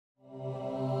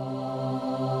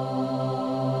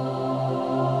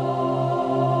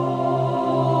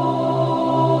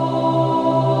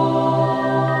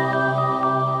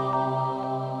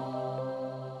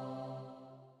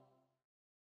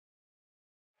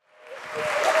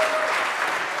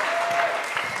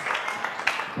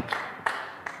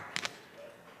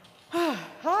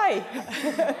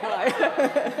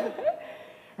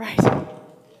Right.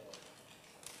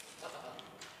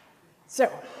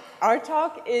 So, our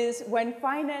talk is When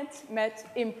Finance Met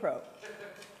Impro,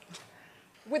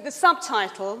 with the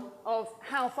subtitle of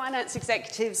How Finance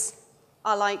Executives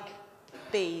Are Like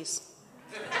Bees.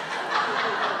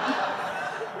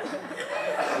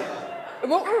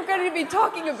 What we're going to be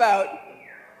talking about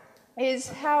is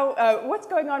how, what's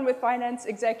going on with finance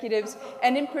executives,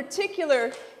 and in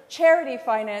particular, charity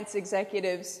finance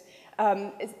executives,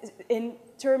 in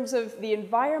terms of the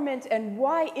environment and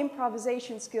why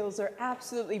improvisation skills are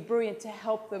absolutely brilliant to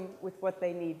help them with what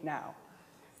they need now.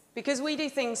 Because we do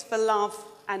things for love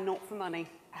and not for money.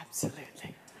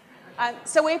 Absolutely.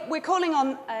 So we're calling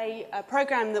on a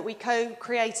program that we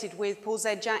co-created with Paul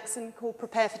Z. Jackson called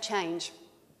Prepare for Change.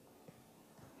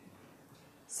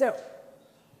 So,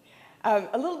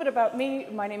 a little bit about me.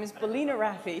 My name is Belina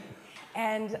Raffy,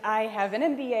 and I have an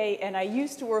MBA, and I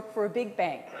used to work for a big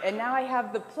bank. And now I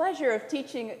have the pleasure of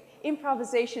teaching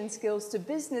improvisation skills to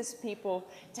business people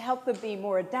to help them be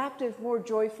more adaptive, more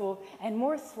joyful, and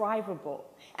more thrivable.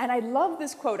 And I love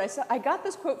this quote. I got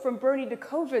this quote from Bernie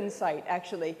DeKoven's site,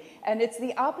 actually, and it's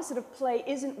 "The opposite of play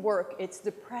isn't work, it's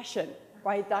depression,"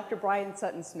 by Dr. Brian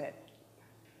Sutton-Smith.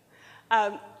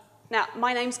 Now,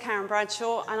 my name's Caron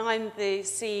Bradshaw, and I'm the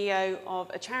CEO of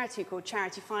a charity called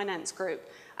Charity Finance Group.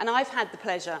 And I've had the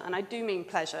pleasure, and I do mean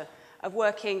pleasure, of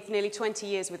working for nearly 20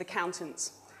 years with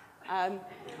accountants,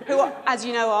 who, as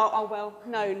you know, are well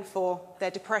known for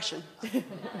their depression.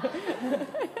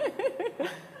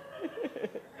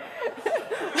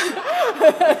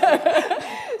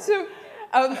 So,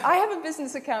 I have a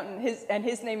business accountant, and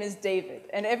his name is David.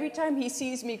 And every time he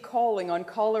sees me calling on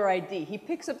caller ID, he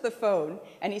picks up the phone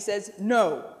and he says,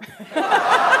 "No."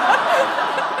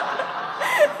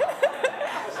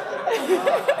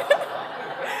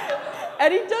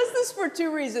 And he does this for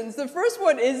two reasons. The first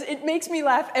one is it makes me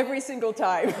laugh every single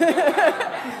time.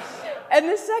 And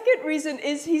the second reason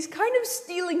is he's kind of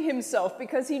stealing himself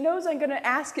because he knows I'm going to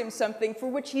ask him something for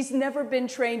which he's never been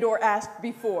trained or asked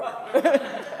before.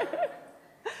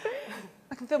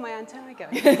 I can feel my antennae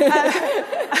going.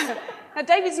 Now,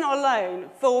 David's not alone.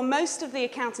 For most of the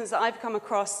accountants that I've come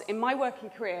across in my working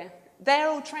career, they're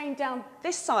all trained down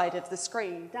this side of the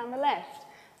screen, down the left.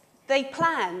 They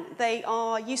plan. They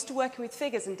are used to working with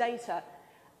figures and data.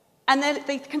 And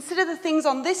they consider the things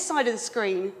on this side of the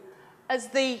screen as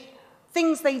the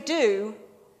things they do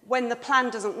when the plan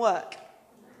doesn't work.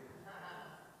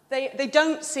 They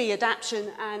don't see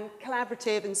adaptation and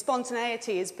collaborative and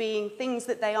spontaneity as being things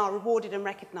that they are rewarded and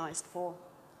recognized for.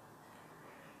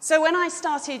 So when I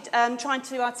started trying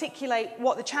to articulate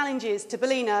what the challenge is to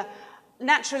Belina,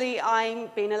 naturally, I'm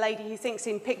being a lady who thinks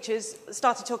in pictures,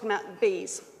 started talking about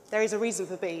bees. There is a reason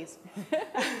for bees.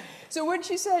 So when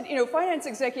she said, you know, finance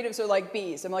executives are like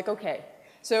bees, I'm like, okay.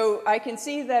 So I can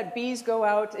see that bees go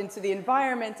out into the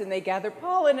environment and they gather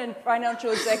pollen, and financial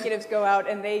executives go out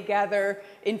and they gather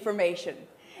information.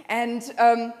 And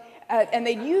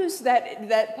they use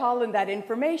that pollen, that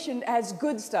information, as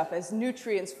good stuff, as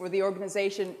nutrients for the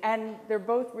organization, and they're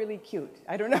both really cute.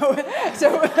 I don't know.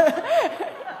 So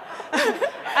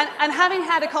and having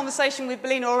had a conversation with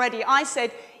Belina already, I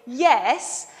said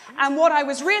yes. And what I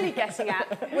was really getting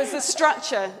at was the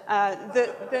structure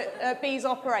that bees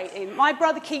operate in. My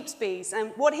brother keeps bees,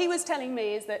 and what he was telling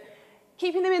me is that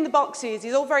keeping them in the boxes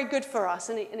is all very good for us,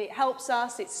 and it helps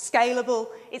us, it's scalable,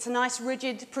 it's a nice,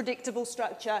 rigid, predictable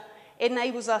structure, it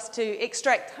enables us to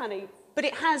extract honey, but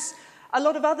it has a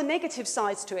lot of other negative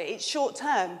sides to it. It's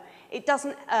short-term,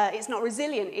 it's not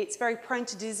resilient, it's very prone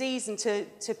to disease and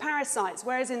to parasites,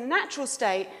 whereas in the natural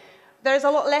state, there's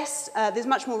a lot less, there's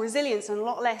much more resilience and a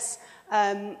lot less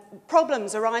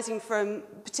problems arising from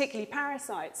particularly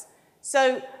parasites.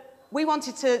 So we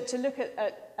wanted to look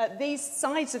at these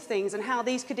sides of things and how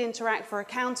these could interact for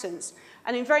accountants.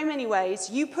 And in very many ways,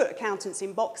 you put accountants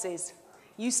in boxes,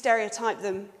 you stereotype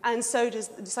them, and so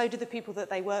do the people that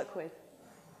they work with.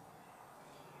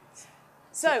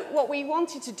 So what we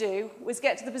wanted to do was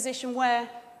get to the position where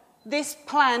this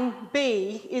plan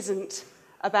B isn't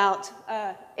about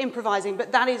improvising,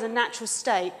 but that is a natural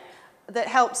state that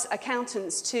helps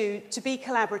accountants to be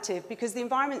collaborative, because the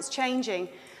environment's changing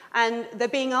and they're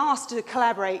being asked to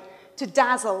collaborate, to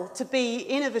dazzle, to be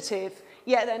innovative,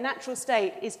 yet their natural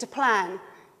state is to plan,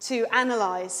 to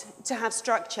analyze, to have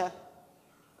structure.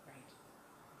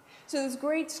 So there's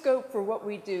great scope for what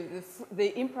we do,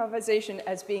 the improvisation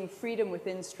as being freedom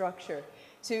within structure,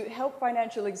 to help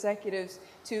financial executives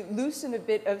to loosen a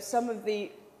bit of some of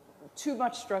the too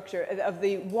much structure of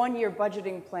the one-year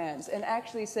budgeting plans, and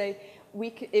actually say,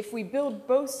 if we build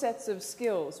both sets of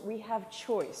skills, we have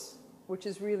choice. which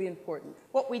is really important.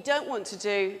 What we don't want to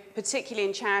do, particularly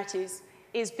in charities,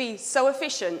 is be so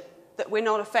efficient that we're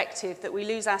not effective, that we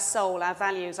lose our soul, our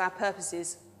values, our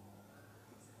purposes.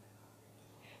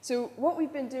 So what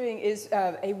we've been doing is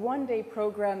a one-day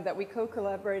program that we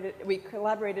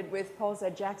collaborated with Paul Z.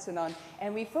 Jackson on,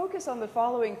 and we focus on the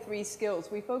following 3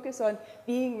 skills. We focus on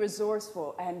being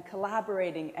resourceful and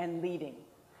collaborating and leading.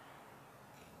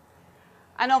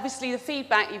 And obviously the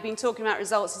feedback, you've been talking about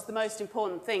results, is the most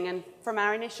important thing. And from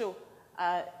our initial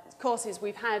courses,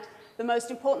 we've had the most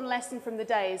important lesson from the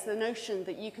day is the notion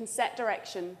that you can set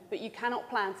direction, but you cannot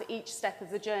plan for each step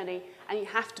of the journey, and you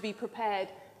have to be prepared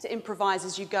to improvise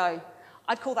as you go.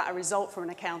 I'd call that a result from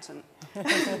an accountant.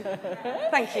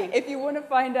 Thank you. If you want to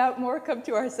find out more, come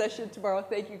to our session tomorrow.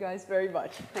 Thank you guys very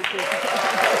much. Thank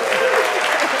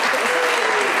you.